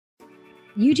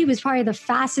YouTube is probably the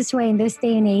fastest way in this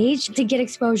day and age to get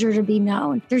exposure, to be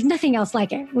known. There's nothing else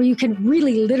like it, where you can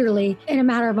really literally in a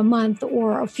matter of a month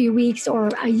or a few weeks or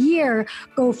a year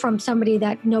go from somebody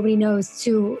that nobody knows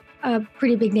to a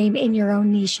pretty big name in your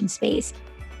own niche and space.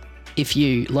 If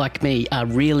you, like me, are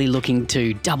really looking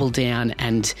to double down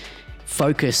and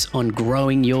focus on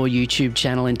growing your YouTube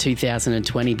channel in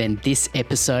 2020, then this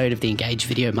episode of the Engage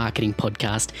Video Marketing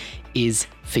Podcast is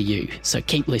for you. So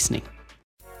keep listening.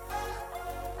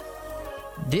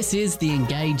 This is the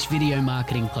Engage Video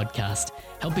Marketing Podcast,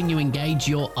 helping you engage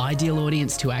your ideal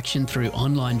audience to action through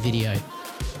online video.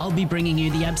 I'll be bringing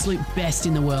you the absolute best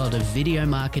in the world of video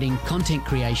marketing, content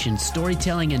creation,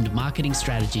 storytelling, and marketing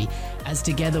strategy, as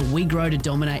together we grow to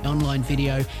dominate online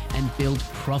video and build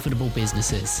profitable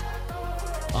businesses.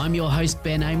 I'm your host,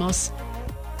 Ben Amos.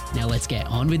 Now let's get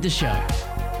on with the show.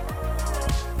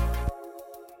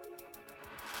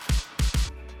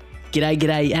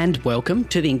 G'day, and welcome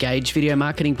to the Engage Video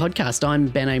Marketing Podcast. I'm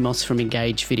Ben Amos from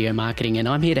Engage Video Marketing, and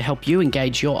I'm here to help you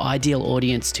engage your ideal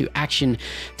audience to action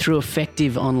through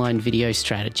effective online video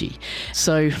strategy.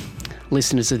 So,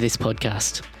 listeners of this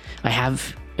podcast, I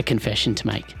have a confession to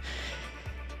make.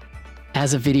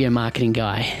 As a video marketing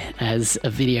guy, as a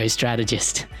video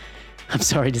strategist, I'm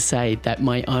sorry to say that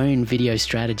my own video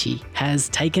strategy has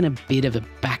taken a bit of a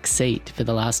backseat for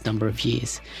the last number of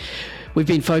years. We've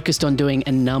been focused on doing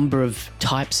a number of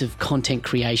types of content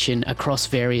creation across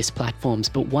various platforms,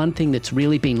 but one thing that's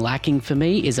really been lacking for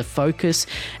me is a focus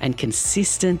and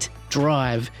consistent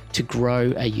drive to grow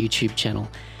a YouTube channel.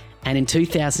 And in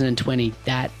 2020,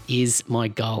 that is my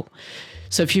goal.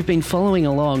 So if you've been following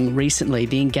along recently,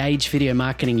 the Engage Video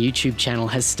Marketing YouTube channel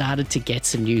has started to get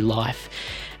some new life.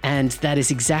 And that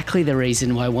is exactly the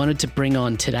reason why I wanted to bring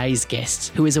on today's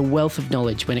guest, who is a wealth of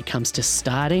knowledge when it comes to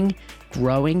starting,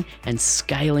 growing, and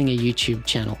scaling a YouTube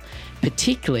channel,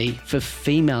 particularly for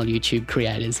female YouTube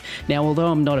creators. Now, although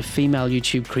I'm not a female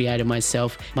YouTube creator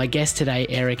myself, my guest today,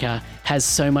 Erica, has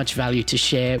so much value to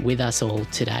share with us all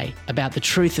today about the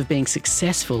truth of being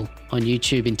successful on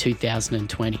YouTube in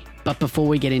 2020. But before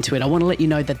we get into it, I want to let you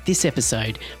know that this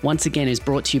episode, once again, is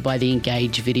brought to you by the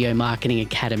Engage Video Marketing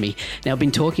Academy. Now, I've been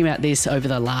talking about this over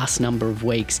the last number of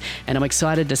weeks, and I'm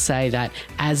excited to say that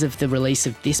as of the release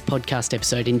of this podcast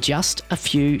episode, in just a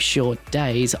few short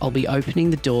days, I'll be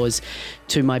opening the doors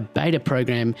to my beta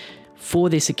program for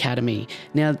this academy.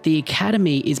 Now, the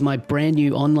academy is my brand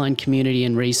new online community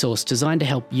and resource designed to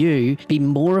help you be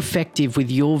more effective with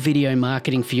your video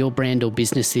marketing for your brand or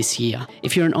business this year.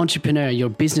 If you're an entrepreneur, you're a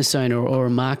business owner or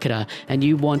a marketer, and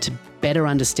you want to better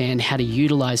understand how to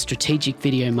utilize strategic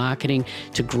video marketing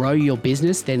to grow your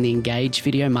business, then the Engage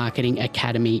Video Marketing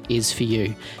Academy is for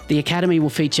you. The Academy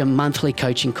will feature monthly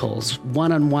coaching calls,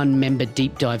 one-on-one member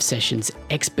deep dive sessions,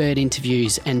 expert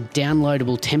interviews, and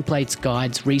downloadable templates,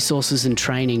 guides, resources, and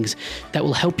trainings that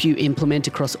will help you implement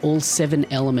across all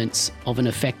 7 elements of an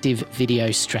effective video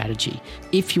strategy.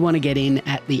 If you want to get in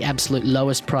at the absolute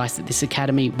lowest price that this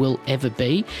Academy will ever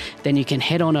be, then you can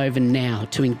head on over now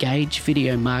to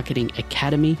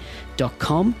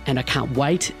engagevideomarketingacademy.com, and I can't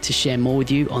wait to share more with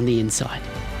you on the inside.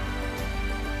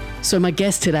 So my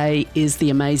guest today is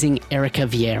the amazing Erica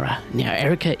Vieira. Now,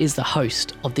 Erica is the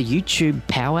host of the YouTube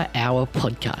Power Hour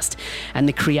podcast and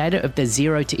the creator of the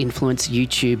Zero to Influence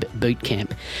YouTube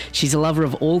Bootcamp. She's a lover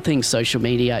of all things social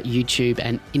media, YouTube,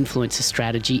 and influencer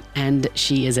strategy, and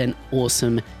she is an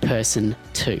awesome person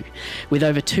too. With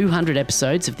over 200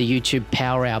 episodes of the YouTube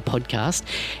Power Hour podcast,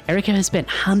 Erica has spent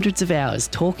hundreds of hours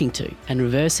talking to and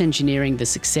reverse engineering the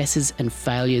successes and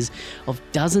failures of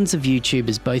dozens of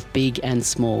YouTubers, both big and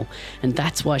small. And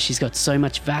that's why she's got so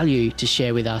much value to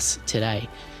share with us today.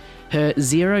 Her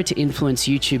Zero to Influence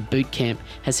YouTube Bootcamp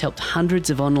has helped hundreds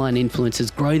of online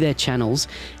influencers grow their channels,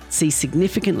 see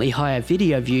significantly higher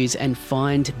video views, and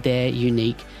find their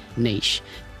unique niche.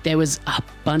 There was a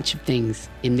bunch of things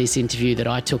in this interview that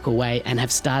I took away and have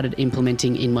started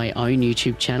implementing in my own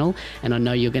YouTube channel, and I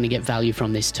know you're going to get value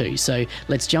from this too. So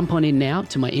let's jump on in now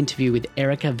to my interview with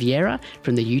Erica Vieira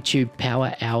from the YouTube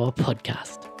Power Hour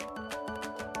podcast.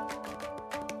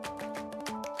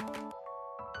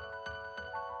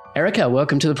 Erica,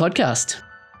 welcome to the podcast.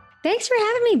 Thanks for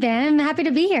having me, Ben. I'm happy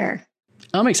to be here.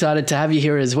 I'm excited to have you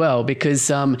here as well because,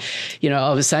 I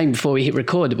was saying before we hit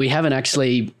record that we haven't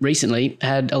actually recently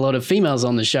had a lot of females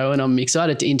on the show, and I'm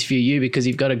excited to interview you because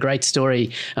you've got a great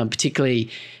story, particularly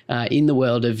in the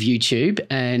world of YouTube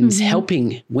and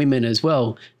helping women as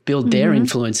well build their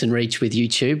influence and reach with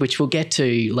YouTube, which we'll get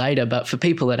to later. But for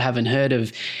people that haven't heard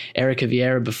of Erica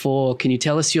Vieira before, can you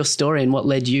tell us your story and what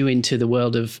led you into the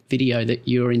world of video that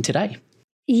you're in today?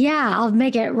 Yeah, I'll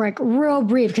make it like real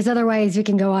brief because otherwise we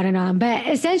can go on and on. But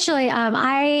essentially,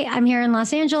 I'm here in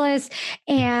Los Angeles,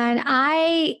 and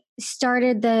I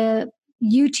started the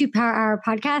YouTube Power Hour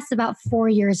podcast about 4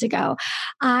 years ago.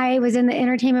 I was in the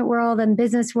entertainment world and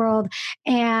business world,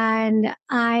 and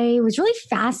I was really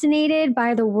fascinated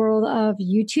by the world of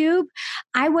YouTube.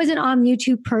 I wasn't on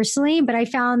YouTube personally, but I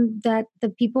found that the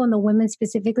people and the women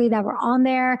specifically that were on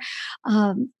there,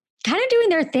 kind of doing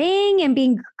their thing and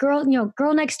being girl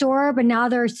next door, but now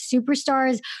they're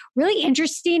superstars, really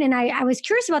interesting. And I was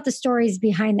curious about the stories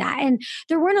behind that. And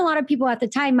there weren't a lot of people at the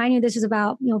time. I knew this was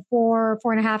about, four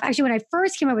and a half. Actually, when I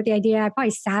first came up with the idea, I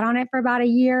probably sat on it for about a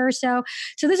year or so.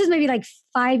 So this was maybe like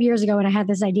 5 years ago when I had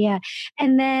this idea.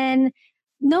 And then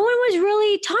no one was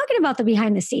really talking about the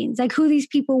behind the scenes, like who these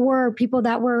people were, people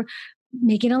that were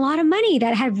making a lot of money,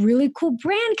 that had really cool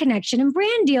brand connection and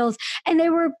brand deals. And they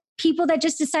were people that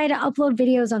just decided to upload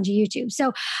videos onto YouTube.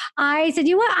 So I said,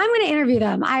 you know what, I'm going to interview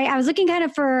them. I was looking kind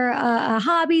of for a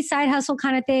hobby, side hustle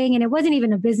kind of thing. And it wasn't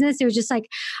even a business. It was just like,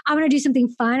 I'm going to do something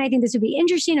fun. I think this would be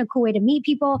interesting, a cool way to meet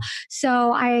people.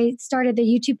 So I started the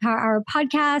YouTube Power Hour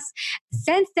podcast.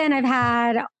 Since then,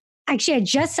 I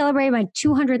just celebrated my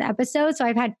 200th episode. So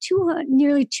I've had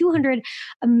nearly 200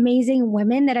 amazing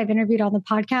women that I've interviewed on the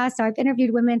podcast. So I've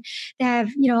interviewed women that have,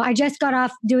 I just got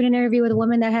off doing an interview with a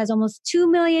woman that has almost 2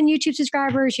 million YouTube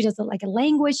subscribers. She does like a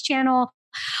language channel.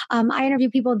 I interview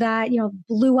people that,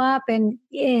 blew up, and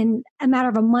in a matter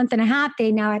of a month and a half,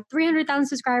 they now had 300,000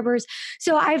 subscribers.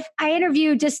 So I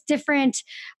interview just different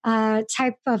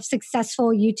type of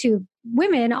successful YouTube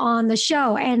women on the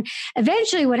show. And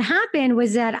eventually what happened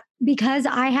was that because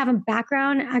I have a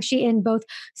background actually in both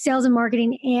sales and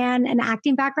marketing and an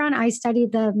acting background, I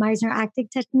studied the Meisner acting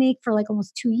technique for like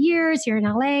almost 2 years here in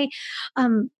LA.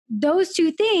 Those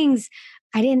two things,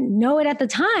 I didn't know it at the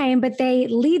time, but they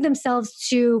lead themselves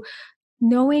to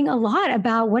knowing a lot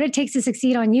about what it takes to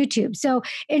succeed on YouTube. So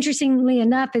interestingly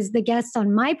enough, as the guests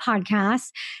on my podcast,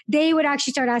 they would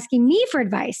actually start asking me for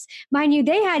advice. Mind you,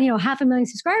 they had, 500,000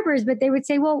 subscribers, but they would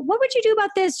say, well, what would you do about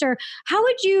this? Or how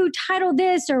would you title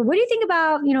this? Or what do you think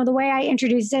about, the way I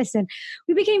introduced this? And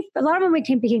a lot of them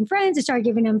became friends and started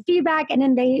giving them feedback. And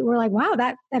then they were like, wow,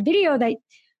 that video that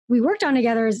we worked on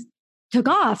together took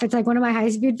off. It's like one of my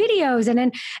highest viewed videos. And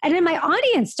then my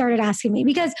audience started asking me,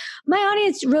 because my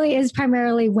audience really is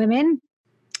primarily women.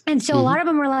 And so a lot of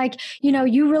them were like,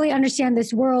 you really understand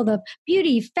this world of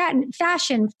beauty,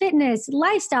 fashion, fitness,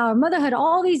 lifestyle, motherhood,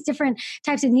 all these different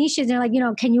types of niches. And they're like,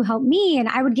 can you help me? And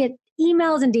I would get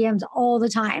emails and DMs all the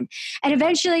time. And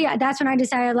eventually that's when I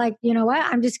decided, like, you know what,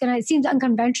 it seems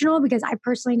unconventional because I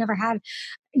personally never had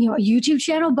a YouTube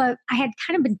channel, but I had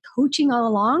kind of been coaching all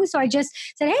along. So I just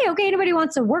said, hey, okay, anybody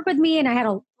wants to work with me? And I had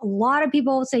a lot of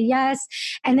people say yes.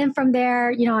 And then from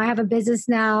there, I have a business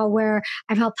now where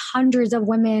I've helped hundreds of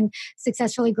women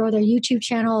successfully grow their YouTube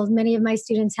channels. Many of my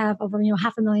students have over,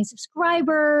 500,000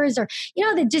 subscribers, or,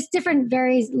 the just different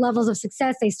various levels of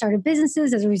success. They started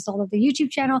businesses as a result of the YouTube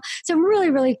channel. Some really,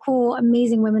 really cool,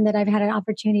 amazing women that I've had an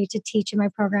opportunity to teach in my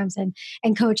programs and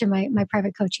coach in my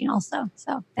private coaching also.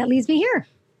 So that leads me here.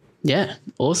 Yeah,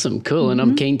 awesome, cool. And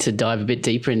I'm keen to dive a bit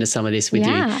deeper into some of this with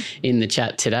you in the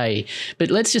chat today.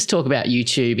 But let's just talk about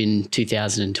YouTube in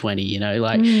 2020.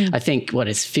 I think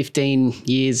it's 15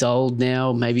 years old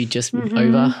now, maybe just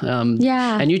over. And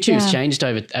YouTube's changed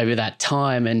over that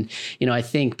time. And, I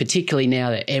think particularly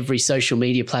now that every social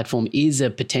media platform is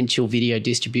a potential video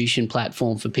distribution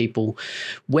platform for people,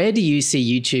 where do you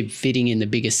see YouTube fitting in the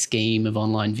bigger scheme of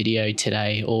online video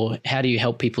today? Or how do you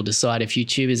help people decide if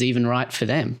YouTube is even right for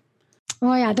them?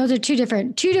 Oh yeah, those are two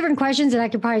different questions that I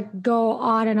could probably go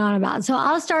on and on about. So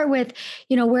I'll start with,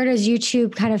 where does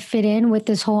YouTube kind of fit in with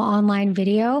this whole online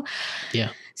video? Yeah.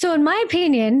 So in my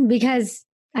opinion, because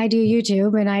I do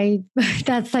YouTube and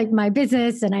that's like my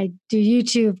business, and I do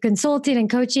YouTube consulting and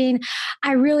coaching,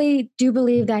 I really do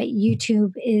believe that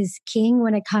YouTube is king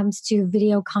when it comes to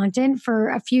video content for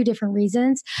a few different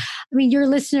reasons. I mean, your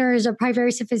listeners are probably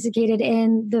very sophisticated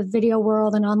in the video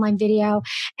world and online video,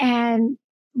 and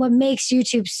what makes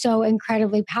YouTube so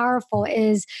incredibly powerful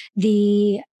is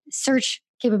the search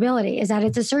capability, is that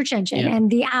it's a search engine,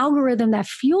 and the algorithm that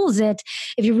fuels it.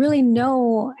 If you really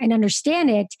know and understand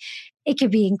it, it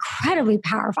could be incredibly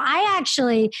powerful. I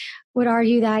actually would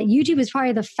argue that YouTube is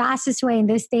probably the fastest way in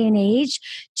this day and age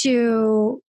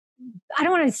to, I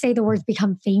don't want to say the words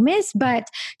become famous, but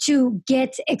to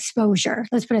get exposure.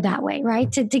 Let's put it that way,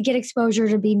 right? To get exposure,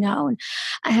 to be known.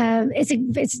 There's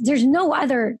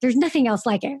nothing else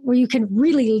like it, where you can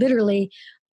really literally,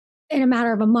 in a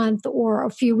matter of a month or a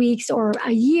few weeks or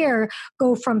a year,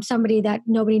 go from somebody that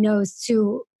nobody knows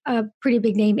to a pretty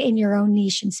big name in your own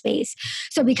niche and space.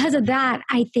 So because of that,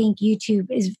 I think YouTube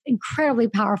is incredibly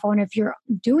powerful. And if you're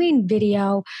doing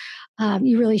video,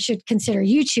 you really should consider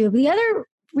YouTube. The other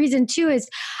reason too is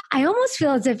I almost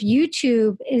feel as if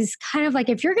YouTube is kind of like,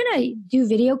 if you're going to do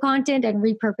video content and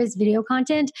repurpose video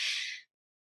content,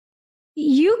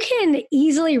 you can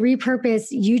easily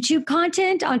repurpose YouTube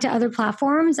content onto other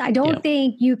platforms. I don't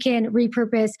think you can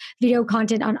repurpose video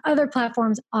content on other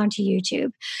platforms onto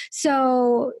YouTube.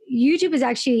 So YouTube is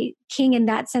actually king in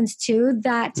that sense too,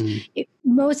 that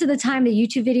most of the time the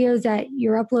YouTube videos that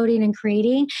you're uploading and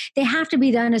creating, they have to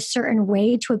be done a certain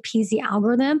way to appease the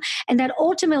algorithm. And that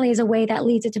ultimately is a way that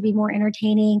leads it to be more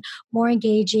entertaining, more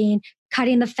engaging,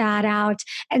 cutting the fat out.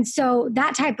 And so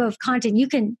that type of content you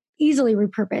can easily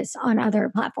repurpose on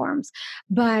other platforms,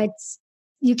 but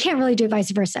you can't really do vice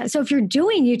versa. So if you're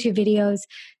doing YouTube videos,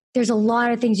 there's a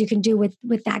lot of things you can do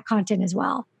with that content as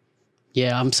well.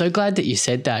 Yeah, I'm so glad that you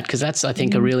said that, because that's, I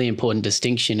think, a really important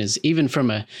distinction is even from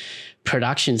a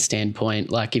production standpoint,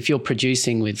 like if you're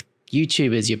producing with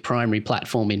YouTube as your primary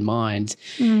platform in mind,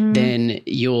 then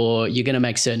you're going to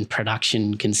make certain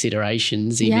production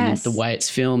considerations, even the way it's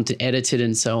filmed, edited,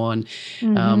 and so on,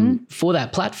 for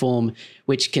that platform,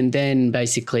 which can then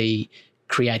basically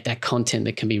create that content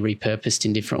that can be repurposed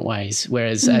in different ways.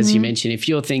 Whereas, as you mentioned, if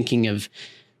you're thinking of,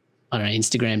 I don't know,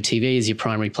 Instagram TV as your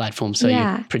primary platform, so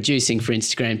you're producing for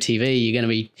Instagram TV, you're going to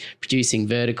be producing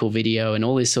vertical video and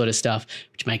all this sort of stuff,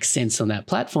 which makes sense on that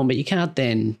platform, but you can't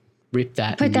then rip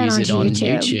that and use it on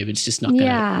YouTube. It's just not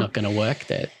going to work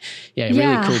there. Yeah,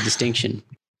 really cool distinction.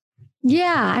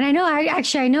 Yeah, and I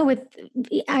know with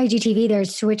IGTV they're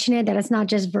switching it, that it's not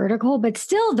just vertical, but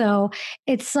still though,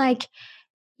 it's like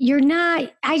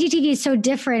IGTV is so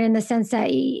different in the sense that,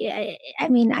 I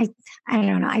mean, I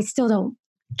don't know, I still don't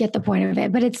get the point of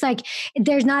it, but it's like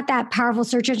there's not that powerful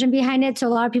search engine behind it. So a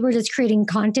lot of people are just creating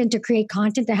content to create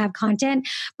content to have content.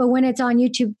 But when it's on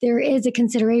YouTube, there is a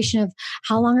consideration of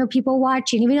how long are people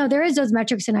watching, even though there is those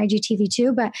metrics in IGTV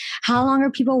too, but how long are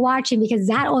people watching? Because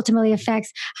that ultimately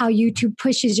affects how YouTube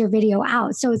pushes your video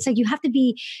out. So it's like you have to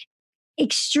be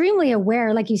extremely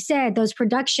aware, like you said, those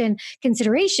production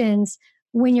considerations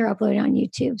when you're uploading on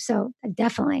YouTube. So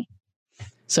definitely.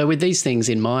 So with these things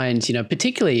in mind,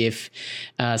 particularly if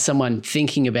someone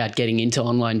thinking about getting into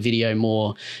online video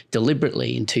more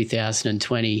deliberately in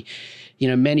 2020,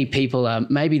 many people are,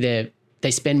 maybe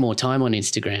they spend more time on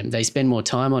Instagram, they spend more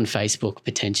time on Facebook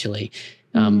potentially,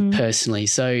 personally.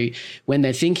 So when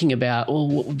they're thinking about,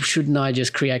 shouldn't I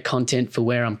just create content for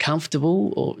where I'm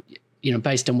comfortable, or,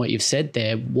 based on what you've said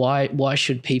there, why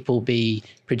should people be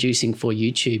producing for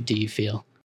YouTube, do you feel?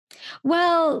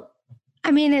 Well,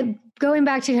 I mean, going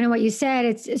back to kind of what you said,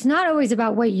 it's not always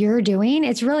about what you're doing.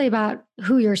 It's really about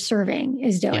who you're serving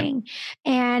is doing.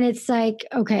 Yeah. And it's like,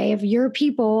 okay, if your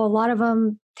people, a lot of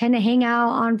them tend to hang out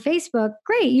on Facebook,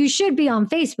 great, you should be on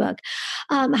Facebook.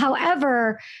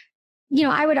 However,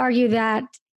 I would argue that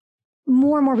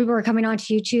more and more people are coming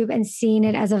onto YouTube and seeing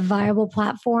it as a viable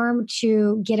platform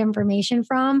to get information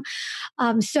from.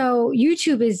 So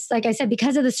YouTube is, like I said,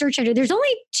 because of the search engine, there's only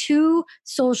 2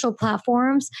 social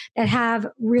platforms that have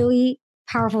really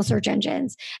powerful search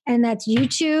engines, and that's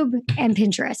YouTube and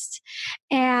Pinterest.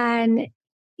 And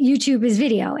YouTube is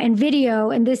video, and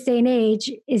video in this day and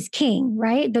age is king,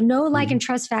 right? The know, like, and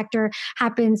trust factor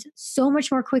happens so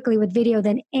much more quickly with video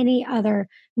than any other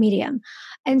medium.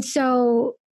 And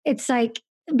so it's like,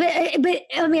 but I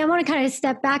mean, I want to kind of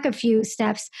step back a few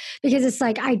steps, because it's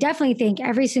like, I definitely think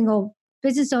every single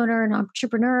business owner and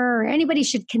entrepreneur or anybody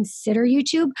should consider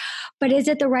YouTube, but is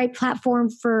it the right platform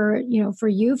for those of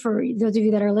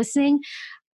you that are listening?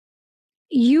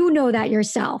 You know that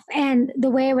yourself. And the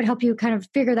way I would help you kind of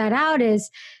figure that out is,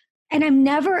 and I'm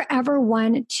never, ever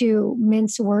one to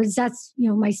mince words. That's,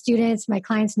 my students, my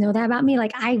clients know that about me.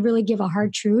 Like, I really give a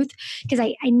hard truth, because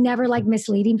I never like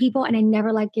misleading people, and I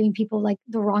never like giving people like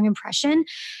the wrong impression.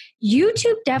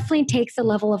 YouTube definitely takes a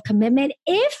level of commitment.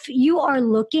 If you are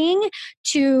looking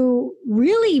to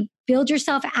really build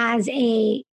yourself as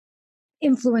a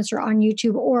influencer on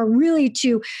YouTube, or really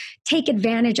to take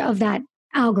advantage of that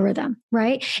algorithm,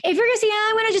 right? If you're going to say,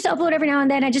 I'm going to just upload every now and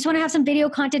then, I just want to have some video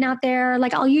content out there,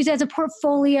 like I'll use it as a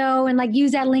portfolio and like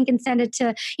use that link and send it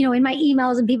to, in my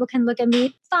emails and people can look at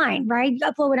me, fine, right?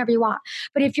 Upload whatever you want.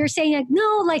 But if you're saying like,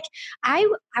 no, like I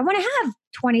want to have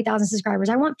 20,000 subscribers,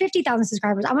 I want 50,000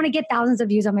 subscribers, I want to get thousands of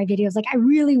views on my videos, like I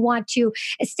really want to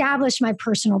establish my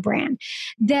personal brand,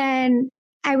 then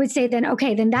I would say then,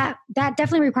 okay, then that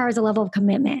definitely requires a level of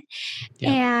commitment.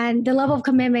 Yeah. And the level of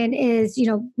commitment is,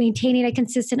 maintaining a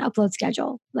consistent upload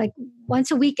schedule. Like once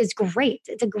a week is great.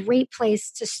 It's a great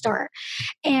place to start.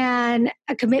 And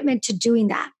a commitment to doing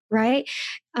that, right?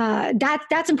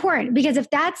 That's important, because if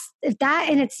that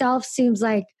in itself seems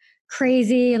like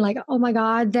crazy and like, oh my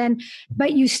God,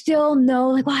 but you still know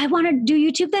like, well, I want to do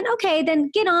YouTube, then okay, then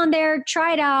get on there,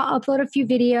 try it out, upload a few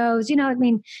videos. No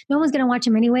one's going to watch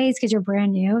them anyways because you're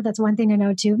brand new. That's one thing to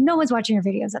know too. No one's watching your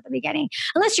videos at the beginning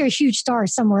unless you're a huge star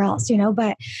somewhere else,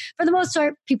 but for the most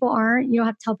part, people aren't. You don't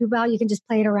have to tell people about it. You can just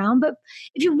play it around. But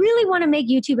if you really want to make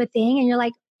YouTube a thing and you're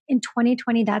like, in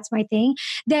 2020, that's my thing,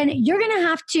 then you're going to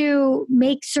have to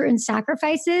make certain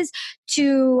sacrifices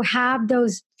to have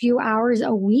those few hours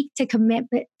a week to commit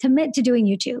to doing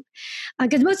YouTube.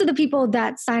 Because most of the people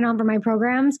that sign on for my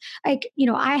programs, I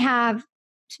have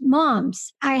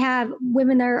moms, I have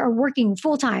women that are working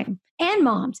full time and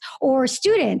moms or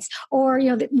students or,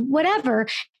 whatever.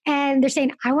 And they're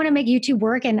saying, I want to make YouTube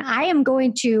work and I am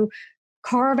going to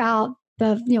carve out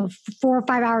the 4 or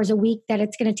 5 hours a week that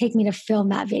it's going to take me to film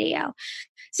that video.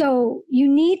 So you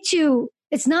need to,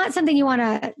 it's not something you want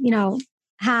to,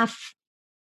 half,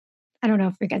 I don't know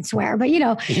if we can swear, but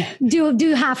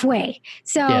do halfway.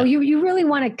 So you really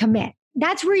want to commit.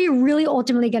 That's where you're really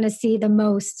ultimately going to see the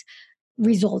most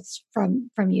results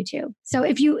from YouTube. So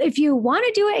if you want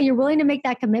to do it and you're willing to make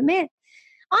that commitment,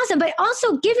 awesome. But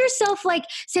also give yourself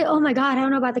say, oh my God, I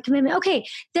don't know about the commitment. Okay,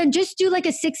 then just do like a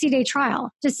 60-day trial.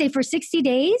 Just say for 60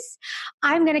 days,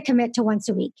 I'm going to commit to once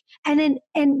a week. And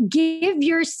give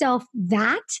yourself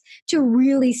that to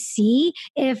really see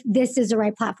if this is the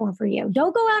right platform for you.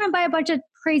 Don't go out and buy a bunch of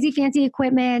crazy fancy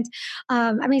equipment.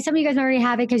 Some of you guys already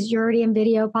have it because you're already in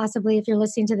video, possibly if you're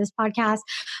listening to this podcast.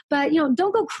 But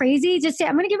don't go crazy. Just say,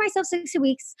 I'm going to give myself 60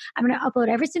 weeks. I'm going to upload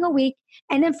every single week.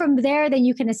 And then from there, then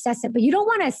you can assess it. But you don't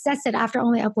want to assess it after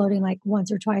only uploading like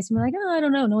once or twice. And be like, oh, I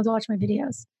don't know. No one's watching my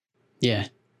videos. Yeah.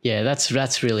 Yeah,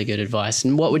 that's really good advice.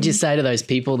 And what would you say to those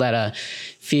people that are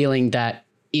feeling that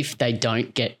if they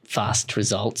don't get fast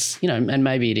results, and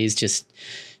maybe it is just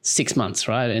 6 months,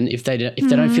 right? And if they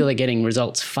don't feel they're getting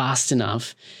results fast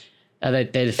enough,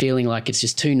 they're feeling like it's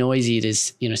just too noisy.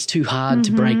 It's too hard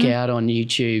to break out on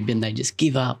YouTube, and they just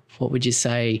give up. What would you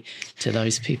say to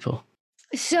those people?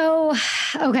 So,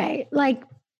 okay,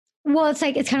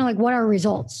 it's kind of like, what are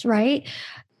results, right?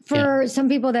 For some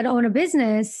people that own a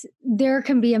business, there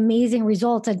can be amazing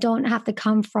results that don't have to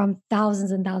come from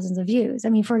thousands and thousands of views. I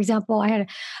mean, for example, I had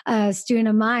a student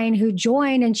of mine who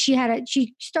joined and she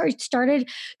started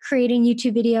creating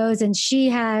YouTube videos, and she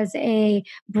has a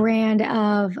brand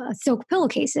of silk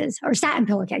pillowcases or satin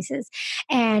pillowcases.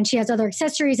 And she has other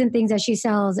accessories and things that she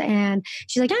sells. And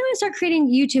she's like, I'm going to start creating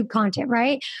YouTube content,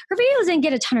 right? Her videos didn't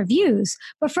get a ton of views,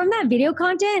 but from that video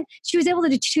content, she was able to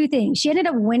do two things. She ended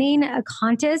up winning a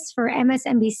contest for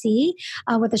MSNBC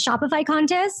with a Shopify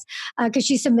contest because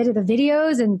she submitted the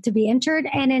videos and to be entered.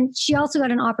 And then she also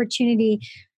got an opportunity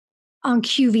on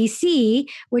QVC,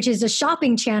 which is a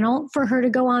shopping channel, for her to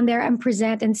go on there and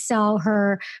present and sell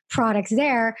her products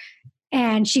there.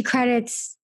 And she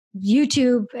credits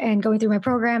YouTube and going through my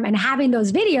program and having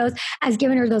those videos as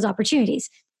giving her those opportunities.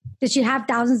 Did she have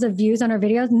thousands of views on her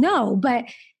videos? No, but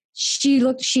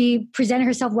she presented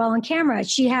herself well on camera.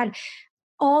 She had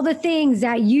all the things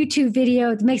that YouTube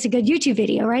video makes a good YouTube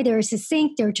video, right? They were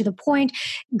succinct, they were to the point,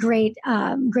 great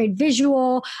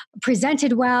visual,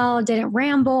 presented well, didn't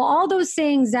ramble, all those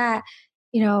things that,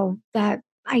 that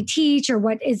I teach or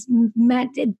what is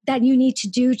meant that you need to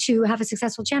do to have a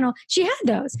successful channel. She had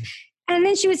those. And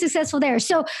then she was successful there.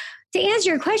 So to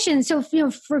answer your question, so,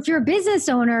 if you're a business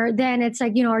owner, then it's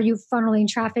like, are you funneling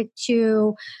traffic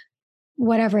to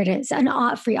whatever it is,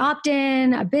 a free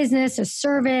opt-in, a business, a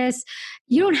service?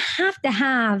 You don't have to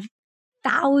have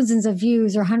thousands of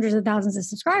views or hundreds of thousands of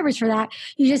subscribers for that.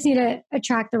 You just need to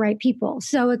attract the right people.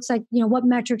 So it's like, what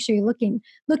metrics are you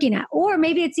looking at? Or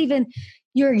maybe it's even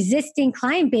your existing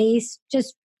client base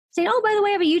just saying, oh, by the way,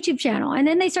 I have a YouTube channel. And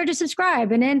then they start to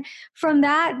subscribe. And then from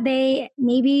that, they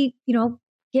maybe,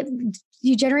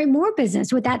 you generate more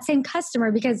business with that same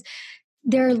customer because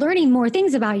they're learning more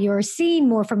things about you or seeing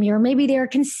more from you, or maybe they're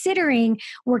considering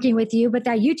working with you, but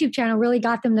that YouTube channel really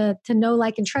got them to know,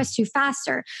 like, and trust you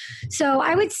faster. So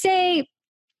I would say,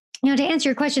 to answer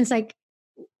your questions, like,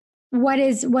 what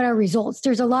are results?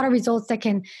 There's a lot of results that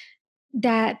can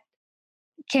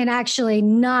actually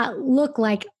not look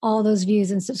like all those views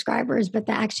and subscribers, but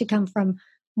that actually come from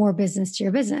more business to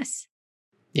your business.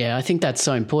 Yeah, I think that's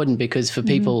so important because for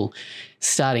people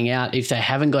starting out, if they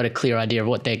haven't got a clear idea of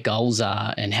what their goals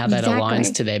are and how that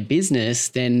aligns to their business,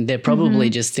 then they're probably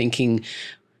just thinking,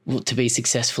 well, to be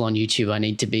successful on YouTube, I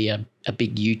need to be a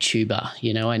big YouTuber.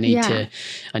 You know, I need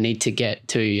to get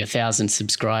to 1,000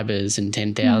 subscribers and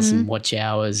 10,000 watch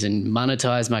hours and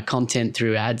monetize my content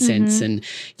through AdSense, and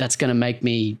that's going to make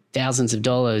me thousands of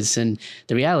dollars. And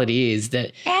the reality is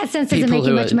that AdSense doesn't make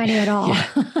you much money at all. Yeah.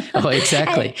 Oh,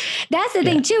 exactly. That's the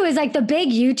thing too, is like the big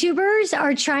YouTubers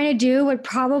are trying to do what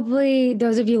probably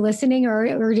those of you listening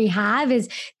already have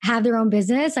their own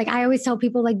business. Like I always tell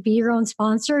people, like, be your own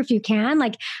sponsor if you can,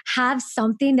 like have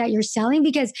something that you're selling,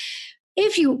 because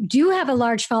if you do have a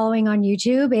large following on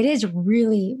YouTube, it is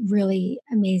really, really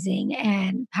amazing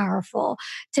and powerful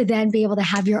to then be able to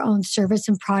have your own service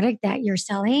and product that you're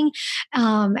selling.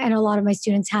 And a lot of my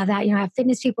students have that. You know, I have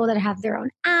fitness people that have their own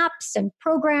apps and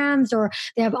programs, or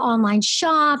they have online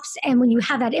shops. And when you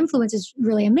have that influence, it's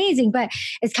really amazing. But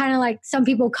it's kind of like some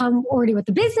people come already with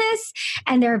the business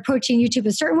and they're approaching YouTube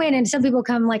a certain way. And then some people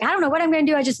come like, I don't know what I'm going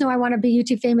to do. I just know I want to be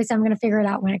YouTube famous. I'm going to figure it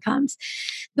out when it comes.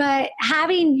 But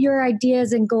having your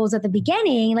ideas and goals at the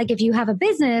beginning, like if you have a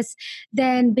business,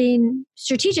 then being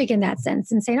strategic in that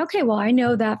sense and saying, okay, well, I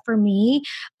know that for me,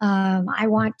 I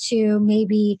want to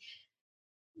maybe,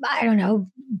 I don't know,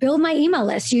 build my email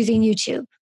list using YouTube.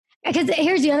 Because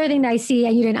here's the other thing that I see,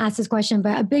 and you didn't ask this question,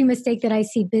 but a big mistake that I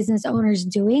see business owners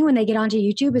doing when they get onto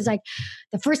YouTube is like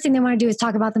the first thing they want to do is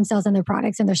talk about themselves and their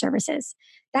products and their services.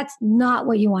 That's not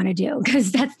what you want to do,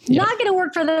 because that's not going to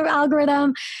work for the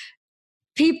algorithm.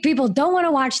 People don't want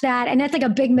to watch that. And that's like a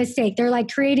big mistake. They're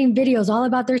like creating videos all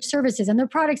about their services and their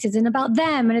products and about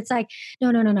them. And it's like,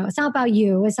 no. It's not about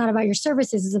you. It's not about your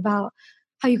services. It's about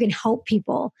how you can help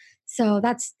people. So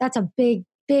that's a big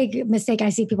mistake I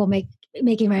see people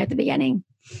making right at the beginning.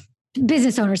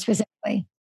 Business owners specifically.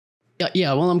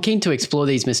 Yeah. Well, I'm keen to explore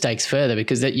these mistakes further,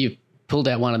 because that you pulled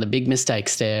out one of the big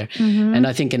mistakes there. And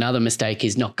I think another mistake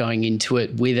is not going into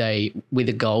it with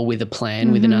a goal, with a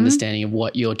plan, with an understanding of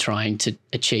what you're trying to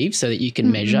achieve, so that you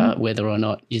can measure whether or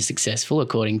not you're successful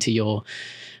according to your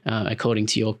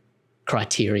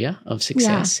criteria of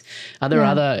success. Are there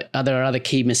other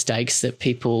key mistakes that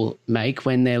people make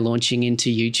when they're launching into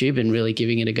YouTube and really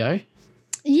giving it a go?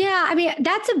 Yeah, I mean,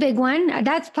 that's a big one.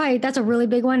 That's a really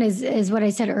big one is what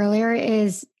I said earlier,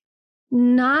 is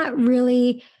not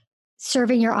really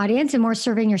serving your audience and more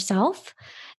serving yourself,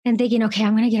 and thinking, okay,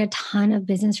 I'm going to get a ton of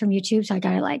business from YouTube, so I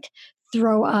got to like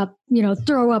throw up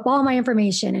all my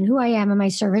information and who I am and my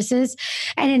services,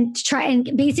 and then try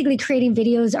and basically creating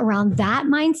videos around that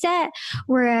mindset.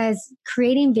 Whereas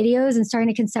creating videos and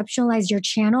starting to conceptualize your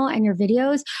channel and your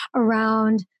videos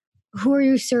around who are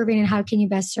you serving and how can you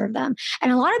best serve them.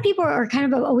 And a lot of people are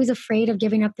kind of always afraid of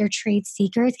giving up their trade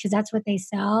secrets because that's what they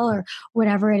sell or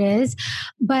whatever it is.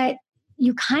 But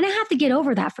you kind of have to get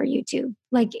over that for YouTube.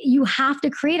 Like you have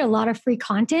to create a lot of free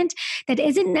content that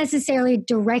isn't necessarily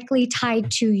directly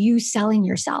tied to you selling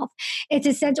yourself. It's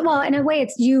essential. Well, in a way,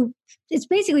 it's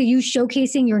basically you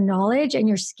showcasing your knowledge and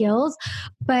your skills,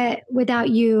 but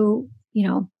without you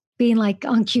being like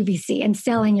on QVC and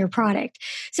selling your product.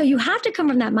 So you have to come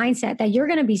from that mindset that you're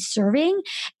going to be serving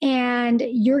and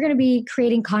you're going to be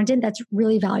creating content that's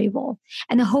really valuable.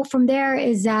 And the hope from there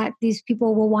is that these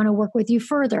people will want to work with you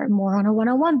further, more on a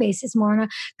one-on-one basis, more on a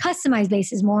customized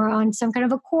basis, more on some kind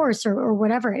of a course or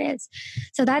whatever it is.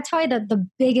 So that's probably the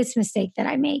biggest mistake that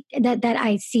I make, that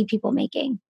I see people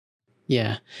making.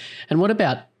 Yeah. And what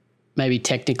about maybe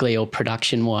technically or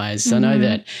production wise? I know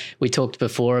that we talked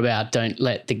before about don't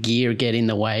let the gear get in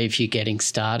the way if you're getting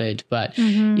started, but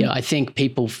I think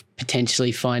people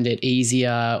potentially find it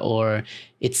easier, or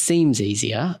it seems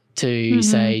easier to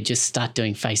say just start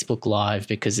doing Facebook Live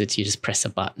because you just press a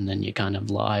button and you're kind of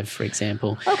live, for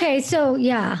example. Okay, so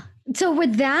yeah. So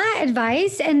with that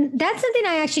advice, and that's something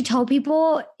I actually tell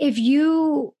people, if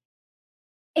you're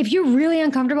really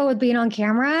uncomfortable with being on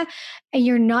camera and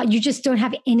you just don't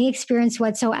have any experience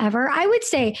whatsoever, I would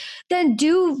say then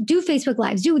do Facebook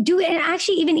Lives, do, and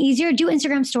actually even easier, do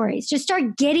Instagram stories. Just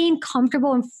start getting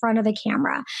comfortable in front of the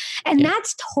camera. And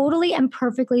that's totally and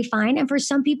perfectly fine. And for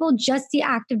some people, just the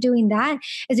act of doing that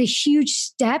is a huge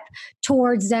step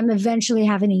towards them eventually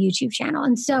having a YouTube channel.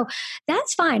 And so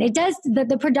that's fine. It does,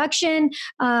 the production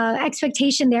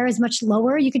expectation there is much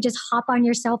lower. You could just hop on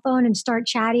your cell phone and start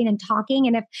chatting and talking.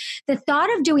 And if the thought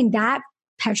of doing that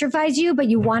petrifies you, but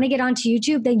you want to get onto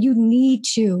YouTube, then you need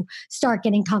to start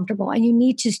getting comfortable and you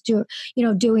need to do,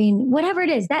 doing whatever it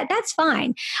is. That's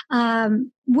fine.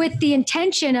 With the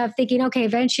intention of thinking, okay,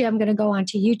 eventually I'm going to go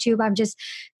onto YouTube. I'm just,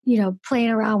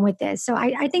 playing around with this. So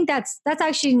I think that's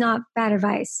actually not bad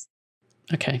advice.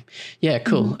 Okay. Yeah,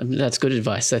 cool. That's good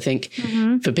advice. I think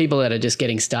for people that are just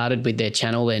getting started with their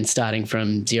channel and starting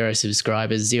from 0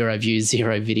 subscribers, 0 views,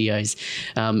 0 videos,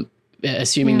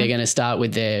 assuming they're going to start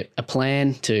with a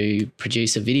plan to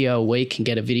produce a video a week and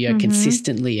get a video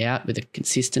consistently out with a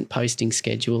consistent posting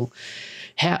schedule.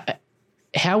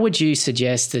 How would you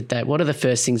suggest that what are the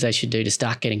first things they should do to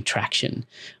start getting traction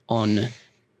on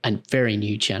a very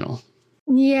new channel?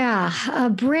 Yeah, a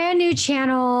brand new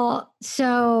channel.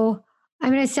 So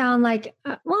I'm going to sound like,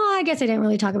 I guess I didn't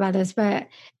really talk about this, but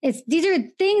these are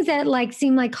things that like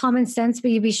seem like common sense,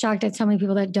 but you'd be shocked at so many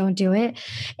people that don't do it.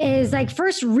 Is like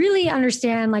first really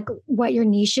understand like what your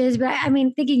niche is. But I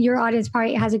mean, thinking your audience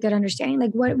probably has a good understanding,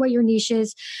 like what your niche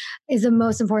is the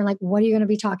most important. Like, what are you going to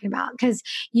be talking about? Because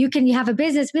you have a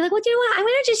business, be like, well, do you know what? I'm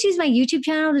going to just use my YouTube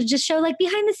channel to just show like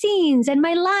behind the scenes and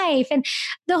my life. And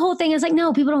the whole thing is like,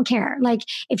 no, people don't care. Like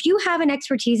if you have an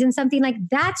expertise in something, like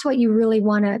that's what you really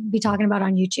want to be talking about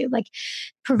on YouTube, like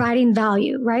providing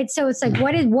value, right? So it's like,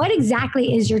 what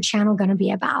exactly is your channel going to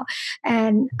be about?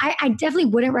 And I definitely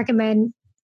wouldn't recommend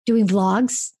doing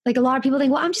vlogs. Like a lot of people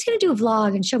think, well, I'm just going to do a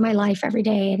vlog and show my life every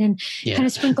day and then kind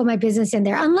of sprinkle my business in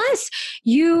there. Unless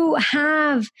you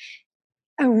have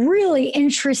a really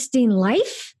interesting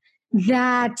life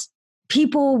that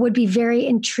people would be very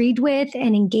intrigued with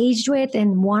and engaged with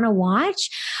and want to watch.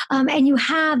 And you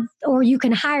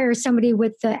can hire somebody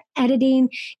with the editing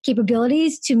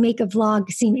capabilities to make a vlog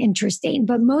seem interesting.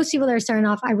 But most people that are starting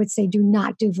off, I would say, do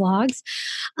not do vlogs.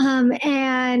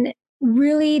 And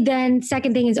really then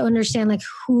second thing is understand like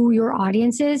who your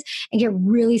audience is and get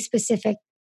really specific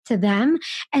to them.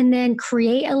 And then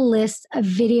create a list of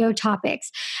video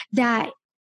topics that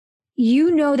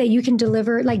you know that you can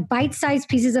deliver, like bite-sized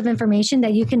pieces of information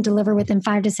that you can deliver within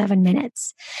 5 to 7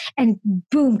 minutes. And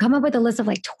boom, come up with a list of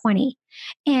like 20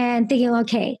 and thinking,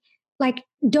 okay, like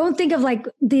don't think of like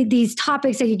these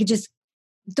topics that you could just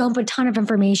dump a ton of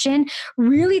information.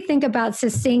 Really think about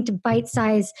succinct,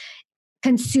 bite-sized,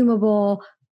 consumable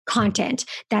content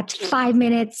that's 5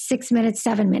 minutes, 6 minutes,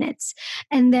 7 minutes,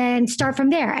 and then start from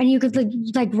there. And you could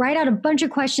like write out a bunch of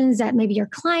questions that maybe your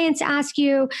clients ask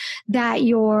you, that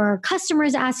your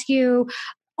customers ask you,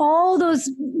 all those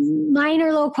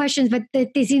minor little questions, but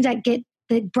they seem to get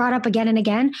brought up again and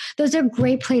again. Those are a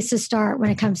great place to start when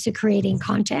it comes to creating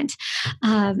content.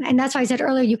 And that's why I said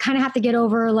earlier, you kind of have to get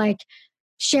over like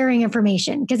sharing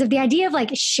information. Because if the idea of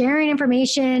like sharing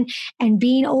information and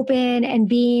being open and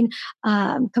being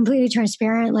completely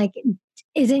transparent, like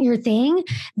isn't your thing,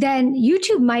 then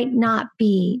YouTube might not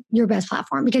be your best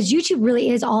platform, because YouTube really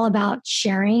is all about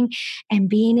sharing and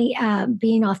being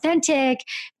authentic,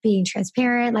 being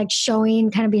transparent, like showing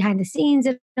kind of behind the scenes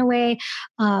in a way.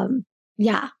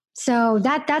 So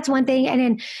that's one thing. And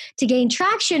then to gain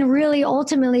traction really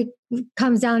ultimately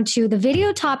comes down to the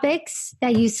video topics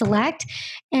that you select,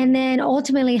 and then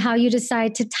ultimately how you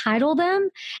decide to title them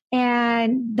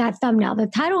and that thumbnail. The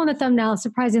title and the thumbnail,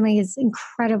 surprisingly, is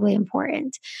incredibly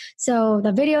important. So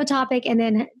the video topic, and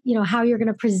then, how you're going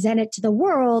to present it to the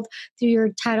world through your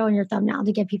title and your thumbnail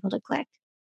to get people to click.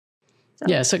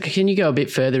 Yeah. So can you go a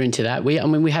bit further into that? We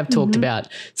have talked about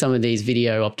some of these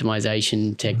video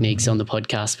optimization techniques on the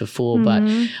podcast before, but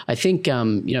I think,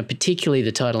 particularly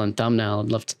the title and thumbnail,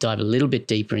 I'd love to dive a little bit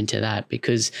deeper into that,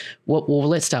 because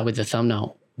let's start with the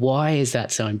thumbnail. Why is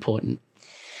that so important?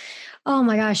 Oh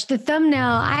my gosh, the thumbnail,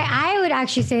 I would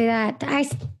actually say that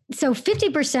so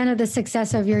 50% of the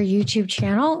success of your YouTube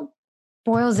channel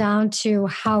boils down to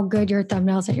how good your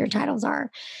thumbnails and your titles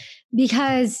are,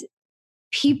 because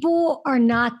people are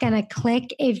not going to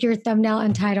click if your thumbnail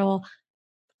and title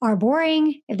are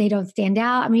boring, if they don't stand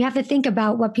out. I mean, you have to think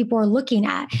about what people are looking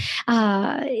at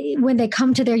when they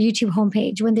come to their YouTube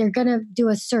homepage, when they're going to do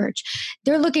a search.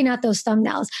 They're looking at those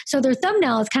thumbnails. So their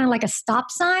thumbnail is kind of like a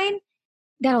stop sign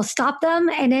that'll stop them,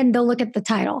 and then they'll look at the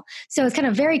title. So it's kind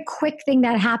of a very quick thing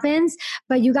that happens,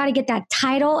 but you got to get that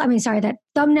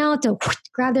thumbnail to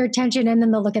grab their attention, and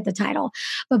then they'll look at the title.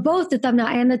 But both the thumbnail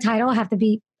and the title have to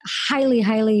be highly,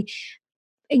 highly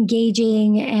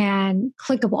engaging and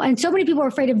clickable. And so many people are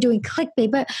afraid of doing clickbait,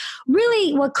 but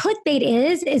really what clickbait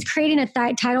is creating a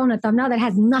title and a thumbnail that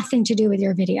has nothing to do with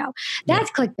your video. That's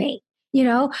clickbait.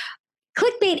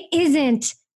 Clickbait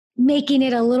isn't making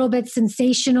it a little bit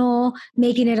sensational,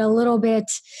 making it a little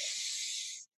bit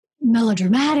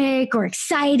melodramatic or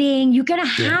exciting. You're going to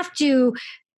have to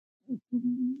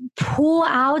pull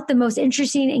out the most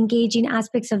interesting, engaging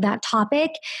aspects of that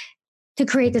topic to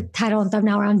create the title and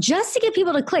thumbnail around, just to get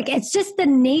people to click. It's just the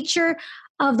nature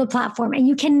of the platform, and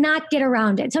you cannot get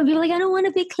around it. Some people are like, I don't want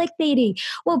to be clickbaity.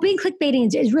 Well, being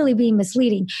clickbaity is really being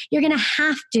misleading. You're going to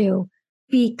have to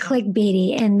be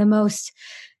clickbaity in the most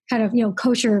kind of,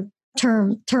 kosher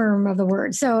term of the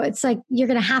word. So it's like, you're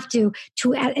going to have to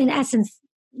in essence,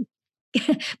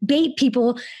 bait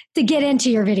people to get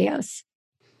into your videos.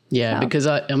 Yeah, So. because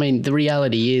I mean, the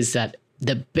reality is that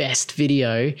the best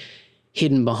video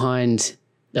hidden behind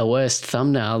the worst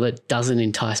thumbnail that doesn't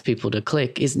entice people to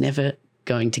click is never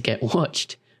going to get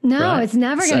watched. No, Right? it's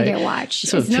never going So to get watched.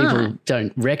 sort of It's people not.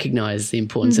 don't recognize the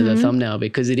importance of the thumbnail,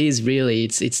 because it is really,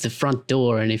 it's the front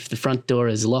door. And if the front door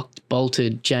is locked,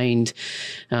 bolted, chained,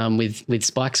 with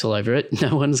spikes all over it,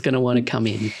 no one's going to want to come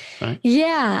in, right?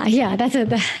 Yeah.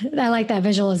 I like that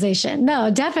visualization.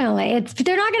 No, definitely.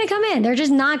 They're not going to come in. They're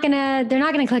just not going to, they're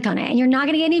not going to click on it, and you're not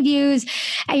going to get any views,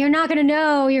 and you're not going to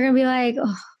know. You're going to be like,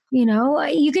 oh,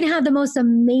 you can have the most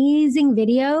amazing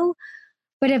video,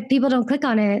 but if people don't click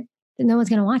on it, then no one's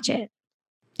going to watch it.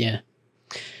 Yeah.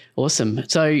 Awesome.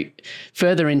 So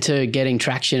further into getting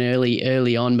traction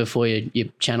early on before your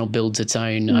channel builds its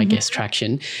own, I guess,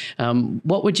 traction,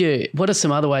 what are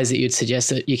some other ways that you'd suggest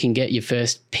that you can get your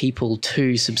first people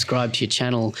to subscribe to your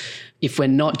channel if we're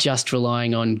not just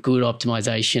relying on good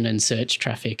optimization and search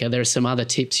traffic? Are there some other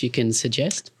tips you can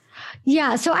suggest?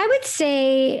 Yeah. So I would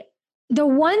say the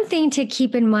one thing to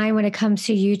keep in mind when it comes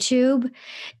to YouTube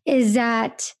is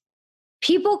that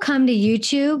people come to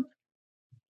YouTube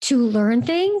to learn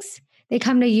things. They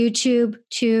come to YouTube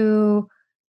to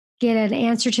get an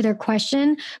answer to their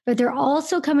question, but they're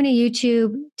also coming to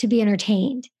YouTube to be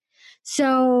entertained.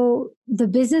 So the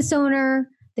business owner,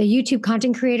 the YouTube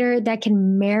content creator that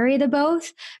can marry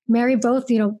both,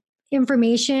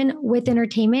 information with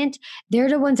entertainment, they're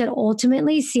the ones that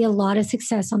ultimately see a lot of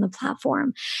success on the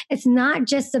platform. It's not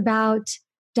just about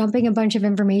dumping a bunch of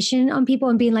information on people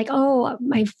and being like, oh,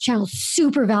 my channel's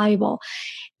super valuable.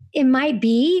 It might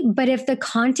be, but if the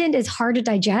content is hard to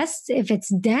digest, if it's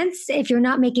dense, if you're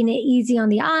not making it easy on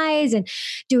the eyes and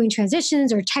doing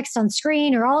transitions or text on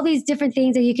screen or all these different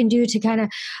things that you can do to kind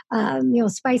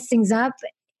of, spice things up,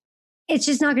 it's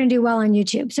just not going to do well on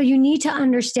YouTube. So you need to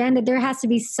understand that there has to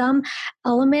be some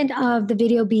element of the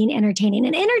video being entertaining.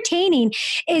 And entertaining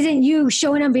isn't you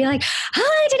showing up and being like,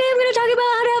 hi, today I'm going to talk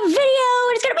about a video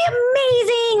and it's going to be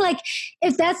amazing. Like,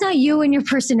 if that's not you and your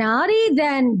personality,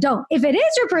 then don't. If it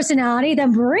is your personality,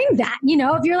 then bring that.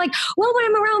 If you're like, well, when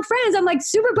I'm around friends, I'm like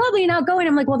super bubbly and outgoing.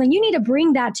 I'm like, well, then you need to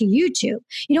bring that to YouTube.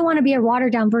 You don't want to be a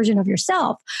watered down version of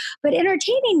yourself. But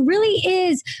entertaining really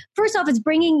is, first off, it's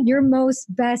bringing your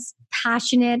best,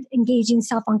 passionate, engaging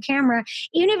self on camera.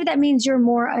 Even if that means you're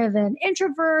more of an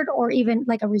introvert or even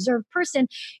like a reserved person,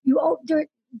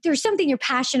 there's something you're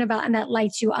passionate about and that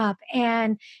lights you up.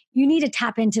 And you need to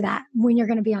tap into that when you're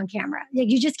going to be on camera. Like,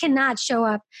 you just cannot show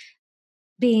up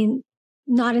being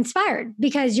not inspired,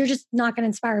 because you're just not going to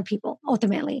inspire people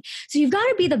ultimately. So you've got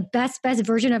to be the best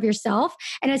version of yourself.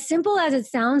 And as simple as it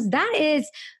sounds, that is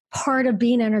part of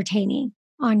being entertaining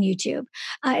on YouTube.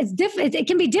 It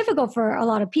can be difficult for a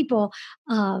lot of people,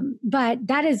 but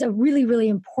that is a really, really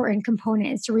important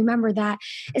component, is to remember that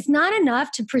it's not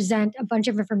enough to present a bunch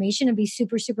of information and be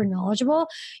super, super knowledgeable.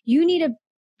 You need to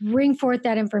bring forth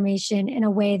that information in a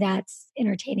way that's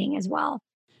entertaining as well.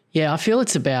 Yeah, I feel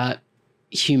it's about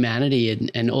humanity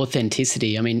and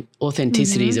authenticity. I mean,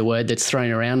 authenticity is a word that's thrown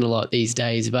around a lot these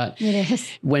days, but it is.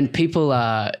 When people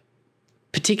are,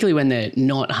 particularly when they're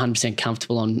not 100%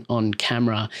 comfortable on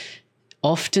camera,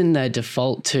 often they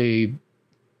default to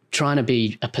trying to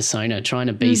be a persona, trying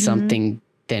to be something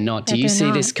they're not. Do you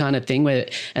see this kind of thing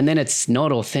and then it's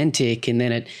not authentic, and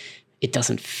then it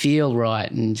doesn't feel right,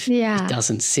 and it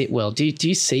doesn't sit well? Do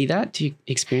you see that? Do you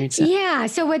experience that? Yeah.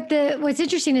 So what's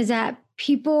interesting is that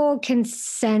people can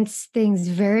sense things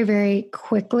very, very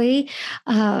quickly.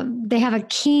 They have a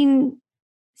keen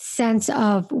sense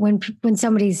of when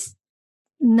somebody's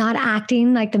not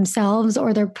acting like themselves,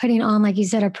 or they're putting on, like you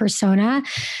said, a persona.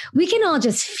 We can all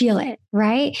just feel it,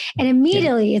 right? And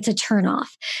immediately it's a turnoff.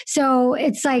 So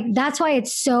it's like, that's why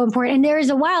it's so important. And there is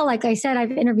a while, like I said,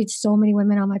 I've interviewed so many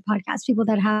women on my podcast, people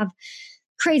that have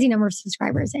crazy number of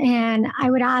subscribers. And I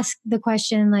would ask the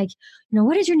question, like,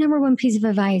 what is your number one piece of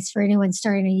advice for anyone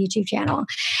starting a YouTube channel?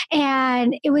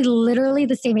 And it was literally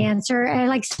the same answer. And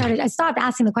I stopped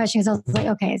asking the question, because I was like,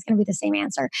 okay, it's going to be the same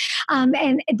answer.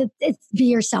 And it's be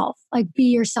yourself, like be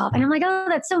yourself. And I'm like, oh,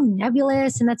 that's so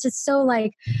nebulous. And that's just so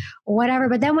like, whatever.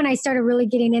 But then when I started really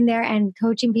getting in there and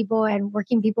coaching people and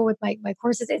working people with my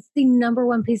courses, it's the number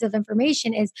one piece of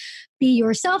information is be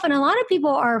yourself. And a lot of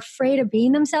people are afraid of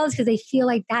being themselves because they feel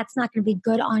like that's not going to be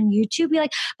good on YouTube. Be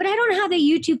like, but I don't have the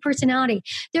YouTube personality.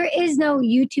 There is no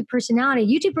YouTube personality.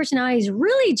 YouTube personality is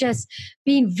really just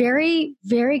being very,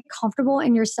 very comfortable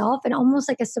in yourself, and almost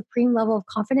like a supreme level of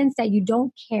confidence that you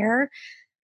don't care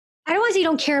I don't want to say you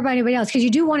don't care about anybody else, because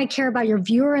you do want to care about your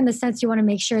viewer in the sense you want to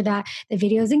make sure that the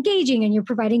video is engaging and you're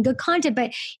providing good content,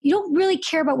 but you don't really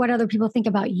care about what other people think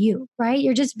about you, right?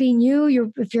 You're just being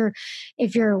you. If you're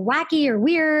wacky or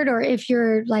weird, or if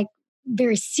you're like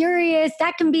very serious,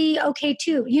 that can be okay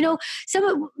too.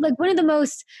 Like one of the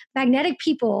most magnetic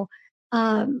people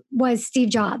was Steve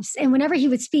Jobs. And whenever he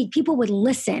would speak, people would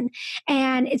listen.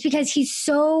 And it's because he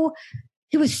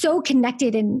was so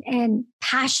connected and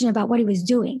passionate about what he was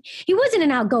doing. He wasn't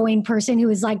an outgoing person who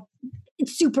was like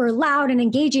super loud and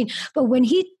engaging, but when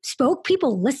he spoke,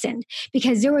 people listened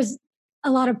because there was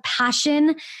a lot of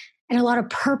passion and a lot of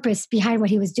purpose behind what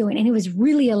he was doing. And he was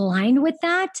really aligned with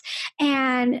that.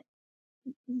 And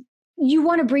you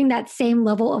want to bring that same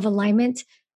level of alignment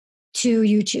to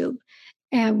YouTube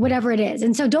and whatever it is.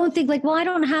 And so don't think like, well, I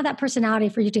don't have that personality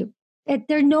for YouTube.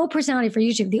 There's no personality for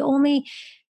YouTube. The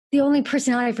only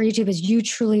personality for YouTube is you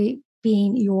truly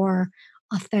being your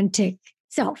authentic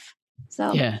self.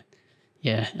 So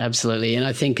yeah, absolutely. And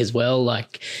I think as well,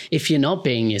 like if you're not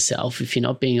being yourself, if you're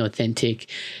not being authentic,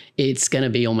 it's going to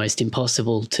be almost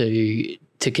impossible to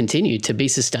continue to be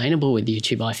sustainable with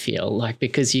YouTube, I feel like,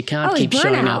 because you can't keep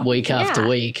showing up week after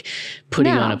week,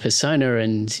 putting on a persona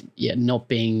and not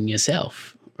being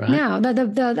yourself. Right? No,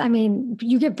 I mean,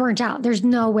 you get burnt out. There's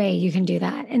no way you can do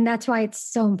that. And that's why it's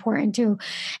so important too.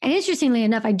 And interestingly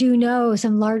enough, I do know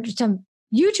some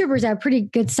YouTubers that are pretty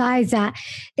good size that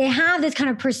they have this kind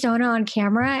of persona on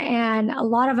camera, and a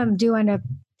lot of them do end up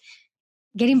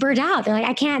getting burnt out. They're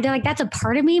like, they're like, that's a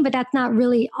part of me, but that's not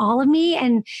really all of me.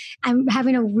 And I'm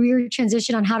having a weird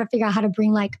transition on how to figure out how to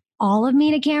bring like all of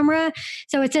me to camera.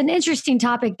 So it's an interesting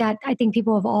topic that I think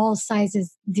people of all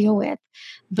sizes deal with,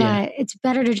 but it's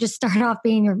better to just start off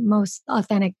being your most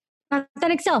authentic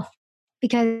self,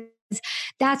 because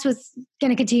that's what's going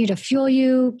to continue to fuel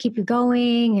you, keep you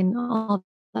going, and all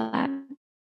that.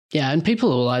 Yeah. And people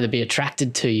will either be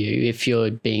attracted to you if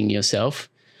you're being yourself,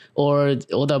 or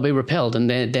they'll be repelled, and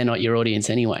they're not your audience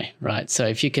anyway. Right. So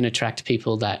if you can attract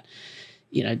people that,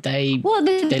 they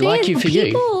like you for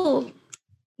you.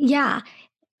 Yeah.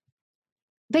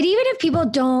 But even if people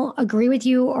don't agree with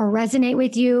you or resonate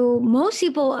with you, most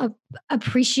people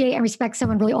appreciate and respect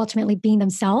someone really ultimately being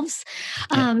themselves.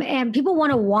 Yeah. And people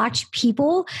want to watch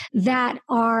people that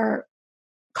are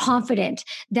confident,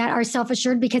 that are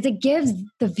self-assured, because it gives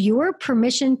the viewer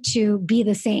permission to be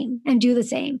the same and do the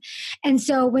same. And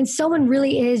so when someone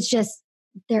really is just,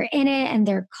 they're in it and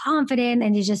they're confident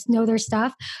and they just know their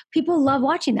stuff, people love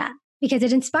watching that because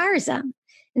it inspires them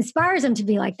to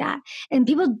be like that. And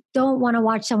people don't want to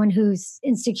watch someone who's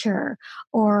insecure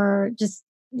or just,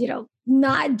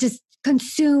 not just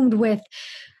consumed with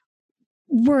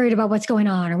worried about what's going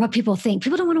on or what people think.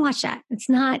 People don't want to watch that. It's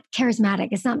not charismatic.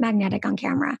 It's not magnetic on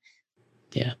camera.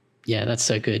 Yeah. Yeah, that's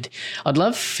so good. I'd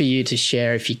love for you to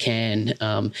share, if you can,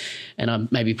 and I'm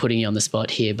maybe putting you on the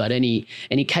spot here, but any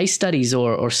case studies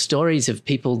or stories of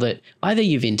people that either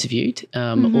you've interviewed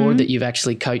or that you've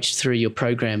actually coached through your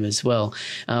program as well,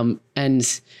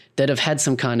 and that have had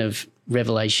some kind of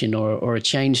revelation or a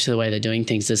change to the way they're doing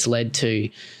things that's led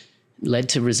to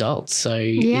results. So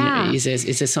is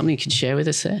there something you can share with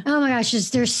us there? Oh my gosh,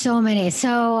 there's so many.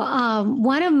 So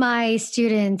one of my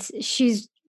students,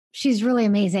 she's really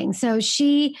amazing. So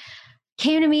she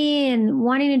came to me and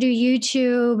wanting to do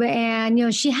YouTube,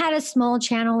 and, she had a small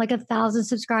channel, like 1,000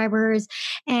 subscribers,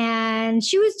 and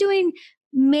she was doing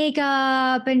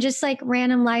makeup and just like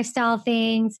random lifestyle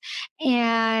things.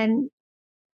 And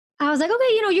I was like,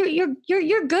 okay,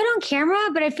 you're good on camera,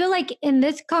 but I feel like in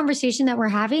this conversation that we're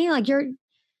having, like you're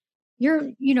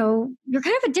kind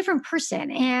of a different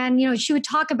person. And, she would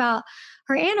talk about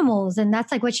her animals, and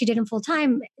that's like what she did in full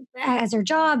time as her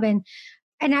job. And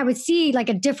I would see like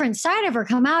a different side of her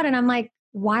come out. And I'm like,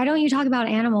 why don't you talk about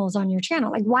animals on your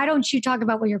channel? Like, why don't you talk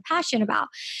about what you're passionate about?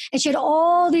 And she had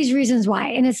all these reasons why.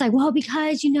 And it's like, well,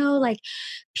 because, like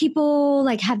people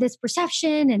like have this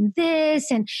perception and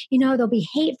this, and, there'll be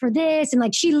hate for this. And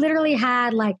like, she literally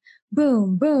had like,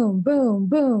 boom, boom, boom,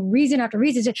 boom, reason after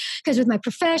reason. Because with my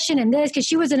profession and this, because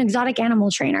she was an exotic animal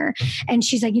trainer. And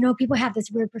she's like, people have this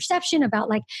weird perception about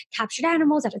like captured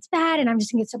animals, that it's bad. And I'm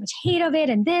just gonna get so much hate of it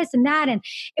and this and that. And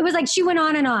it was like, she went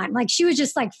on and on. Like she was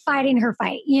just like fighting her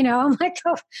fight, I'm like,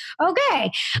 oh, okay.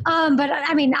 But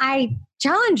I mean, I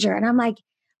challenged her and I'm like,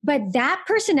 but that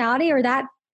personality or that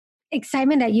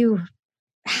excitement that you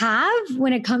have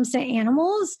when it comes to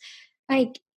animals,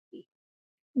 like,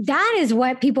 that is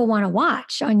what people want to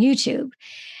watch on YouTube.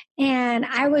 And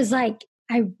I was like,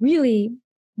 I really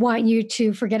want you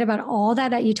to forget about all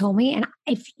that you told me. And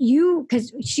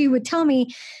because she would tell me,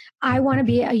 I want to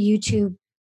be a YouTube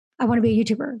I want to be a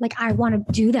YouTuber. Like, I want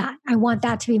to do that. I want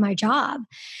that to be my job.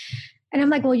 And I'm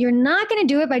like, well, you're not going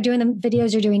to do it by doing the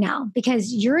videos you're doing now,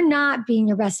 because you're not being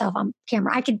your best self on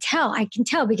camera. I can tell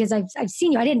because I've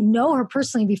seen you. I didn't know her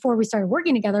personally before we started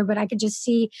working together, but I could just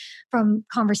see from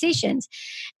conversations.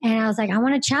 And I was like, I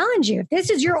want to challenge you. If this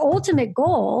is your ultimate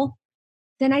goal,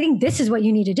 then I think this is what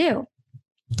you need to do.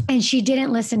 And she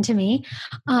didn't listen to me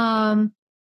for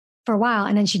a while.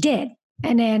 And then she did.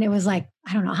 And then it was like,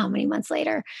 I don't know how many months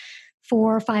later,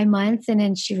 4 or 5 months. And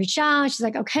then she reached out. She's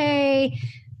like, okay,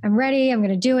 I'm ready. I'm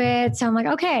going to do it. So I'm like,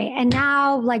 okay. And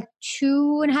now, like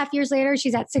 2.5 years later,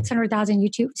 she's at 680,000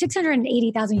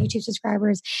 YouTube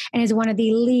subscribers, and is one of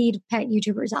the lead pet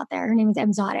YouTubers out there. Her name is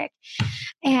Emzotic.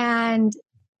 And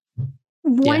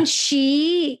once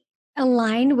she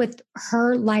aligned with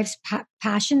her life's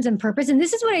passions and purpose, and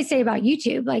this is what I say about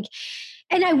YouTube, like,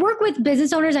 and I work with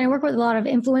business owners and I work with a lot of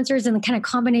influencers, and the kind of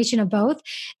combination of both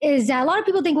is that a lot of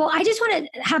people think, well, I just want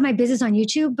to have my business on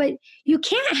YouTube, but you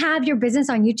can't have your business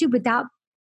on YouTube without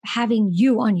having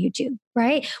you on YouTube,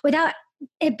 right? Without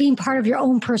it being part of your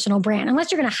own personal brand.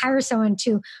 Unless you're going to hire someone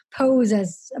to pose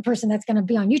as a person that's going to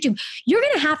be on YouTube, you're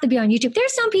going to have to be on YouTube.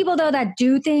 There's some people though that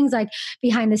do things like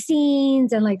behind the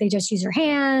scenes and like they just use their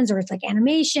hands, or it's like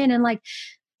animation, and like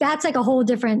that's like a whole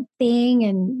different thing.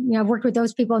 And, I've worked with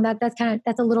those people, and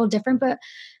that's a little different. But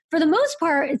for the most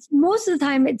part, most of the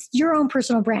time, it's your own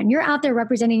personal brand. You're out there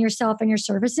representing yourself and your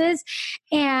services.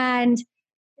 And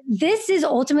this is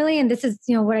ultimately, and this is,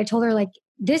 what I told her, like,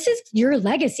 this is your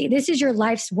legacy. This is your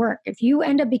life's work. If you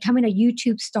end up becoming a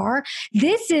YouTube star,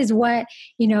 this is what,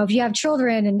 if you have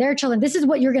children and their children, this is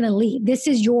what you're going to leave. This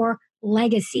is your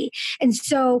legacy. And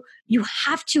so you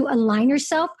have to align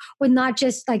yourself with not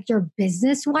just like your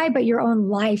business why, but your own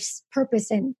life's purpose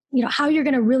and, how you're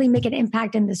going to really make an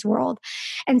impact in this world.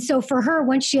 And so for her,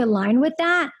 once she aligned with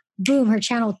that, boom, her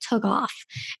channel took off,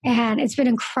 and it's been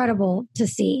incredible to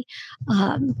see.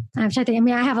 I'm trying to think. I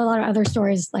mean, I have a lot of other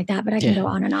stories like that, but I can go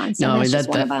on and on. So no,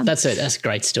 that's a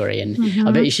great story, and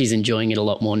I bet you she's enjoying it a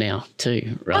lot more now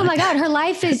too. Right? Oh my God, her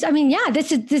life is. I mean, yeah,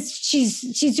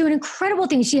 she's doing incredible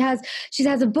things. She has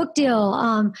a book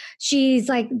deal. She's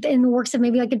like in the works of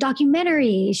maybe like a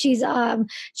documentary. She travels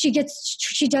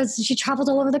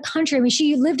all over the country. I mean,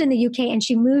 she lived in the UK and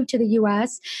she moved to the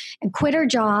US and quit her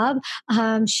job.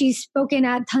 She's spoken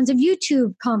at tons of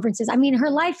YouTube conferences. I mean, her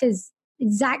life is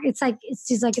exact. It's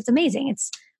amazing.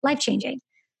 It's life-changing.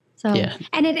 So,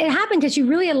 and it happened because she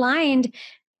really aligned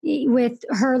with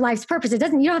her life's purpose. You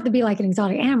don't have to be like an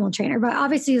exotic animal trainer, but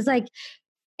obviously that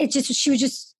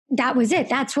was it.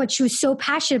 That's what she was so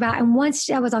passionate about. And once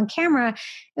I was on camera,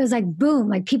 it was like, boom,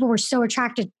 like people were so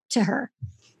attracted to her.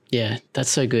 Yeah, that's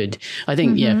so good. I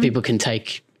think, people can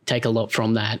take a lot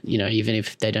from that, even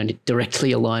if they don't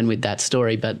directly align with that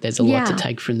story, but there's a lot to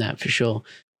take from that for sure.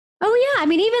 Oh yeah. I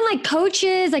mean, even like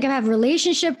coaches, like I have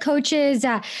relationship coaches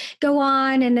that go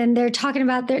on and then they're talking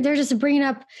about, they're just bringing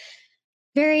up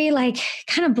very like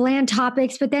kind of bland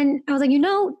topics. But then I was like,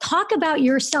 talk about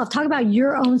yourself, talk about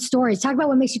your own stories, talk about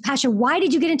what makes you passionate. Why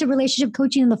did you get into relationship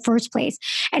coaching in the first place?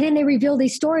 And then they reveal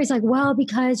these stories like, well,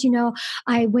 because,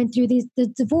 I went through the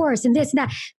divorce and this and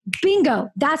that. Bingo.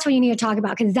 That's what you need to talk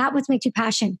about, because that's what makes you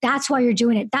passionate. That's why you're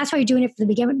doing it. That's why you're doing it to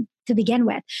begin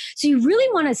with. So you really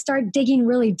want to start digging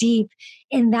really deep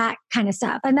in that kind of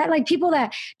stuff. And that, like, people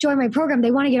that join my program,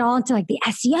 they want to get all into like the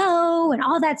SEO and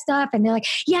all that stuff. And they're like,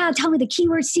 yeah, tell me the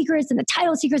keyword secrets and the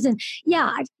title secrets. And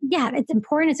yeah, it's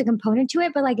important. It's a component to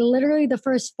it. But like literally the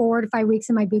first 4 to 5 weeks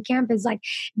in my boot camp is like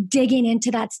digging into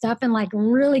that stuff and like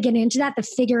really getting into that to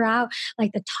figure out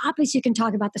like the topics you can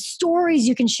talk about, the stories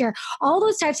you can share, all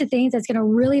those types of things that's going to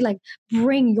really like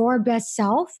bring your best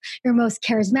self, your most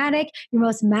charismatic, your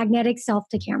most magnetic self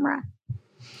to camera.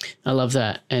 I love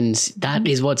that. And that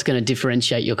is what's going to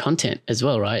differentiate your content as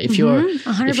well, right? If you're,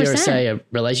 100%. say, a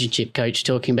relationship coach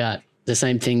talking about the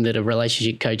same thing that a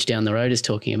relationship coach down the road is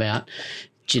talking about,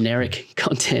 generic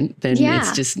content, then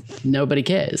it's just nobody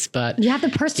cares. But you have to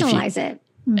personalize it.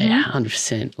 Yeah,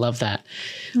 100%. Love that.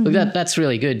 Look, that's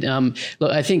really good.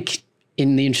 Look, I think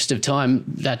in the interest of time,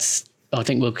 I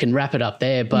think we can wrap it up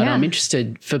there, but I'm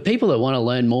interested for people that want to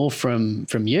learn more from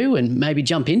you and maybe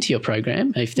jump into your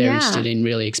program if they're interested in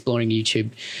really exploring YouTube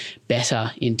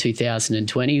better in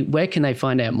 2020. Where can they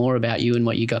find out more about you and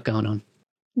what you got going on?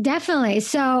 Definitely.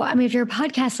 So, I mean, if you're a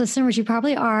podcast listener, which you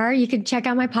probably are, you could check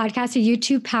out my podcast, the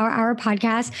YouTube Power Hour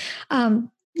podcast.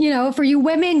 For you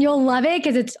women, you'll love it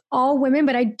because it's all women.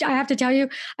 But I have to tell you,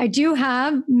 I do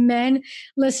have men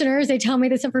listeners. They tell me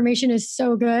this information is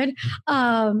so good.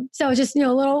 So just,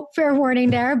 a little fair warning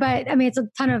there. But I mean, it's a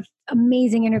ton of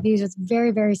amazing interviews. It's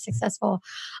very, very successful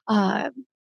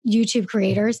YouTube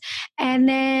creators. And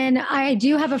then I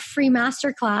do have a free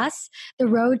masterclass, the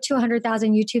Road to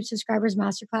 100,000 YouTube Subscribers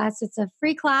Masterclass. It's a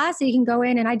free class. So you can go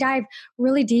in and I dive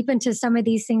really deep into some of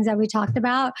these things that we talked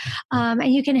about.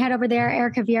 And you can head over there,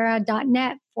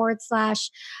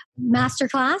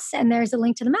 ericavieira.net/masterclass. And there's a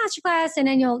link to the masterclass. And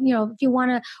then if you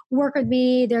want to work with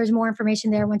me, there's more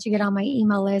information there once you get on my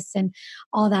email list and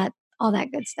all that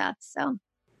good stuff. So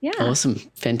yeah. Awesome.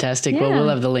 Fantastic. Yeah. Well, we'll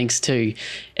have the links to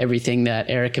everything that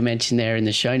Erica mentioned there in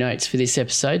the show notes for this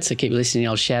episode. So keep listening.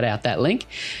 I'll shout out that link.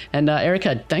 And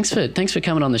Erica, thanks for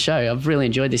coming on the show. I've really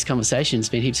enjoyed this conversation. It's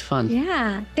been heaps of fun.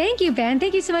 Yeah. Thank you, Ben.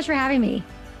 Thank you so much for having me.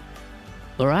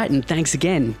 All right, and thanks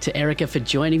again to Erica for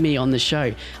joining me on the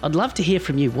show. I'd love to hear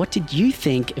from you. What did you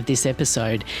think of this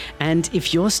episode? And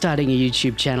if you're starting a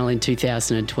YouTube channel in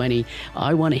 2020,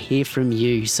 I want to hear from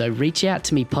you. So reach out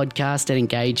to me,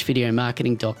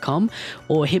 podcast@engagevideomarketing.com,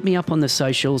 or hit me up on the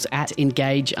socials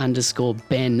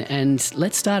 @engage_Ben, and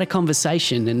let's start a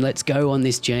conversation and let's go on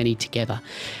this journey together.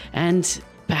 And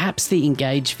perhaps the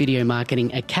Engage Video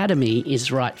Marketing Academy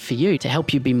is right for you to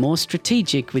help you be more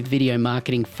strategic with video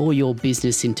marketing for your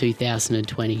business in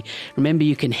 2020. Remember,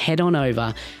 you can head on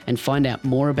over and find out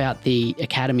more about the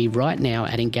Academy right now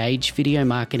at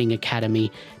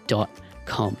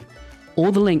engagevideomarketingacademy.com.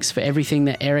 All the links for everything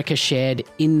that Erica shared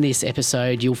in this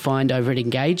episode, you'll find over at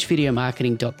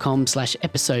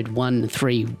engagevideomarketing.com/episode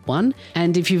 131.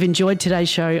 And if you've enjoyed today's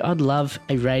show, I'd love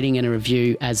a rating and a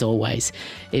review as always.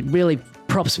 It really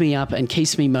props me up and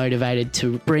keeps me motivated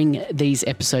to bring these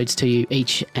episodes to you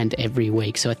each and every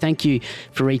week. So I thank you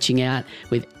for reaching out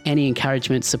with any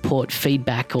encouragement, support,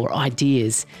 feedback, or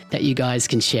ideas that you guys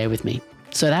can share with me.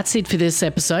 So that's it for this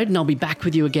episode, and I'll be back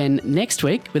with you again next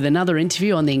week with another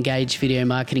interview on the Engage Video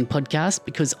Marketing Podcast,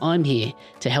 because I'm here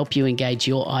to help you engage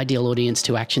your ideal audience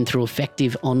to action through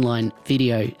effective online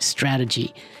video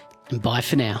strategy. And bye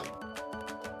for now.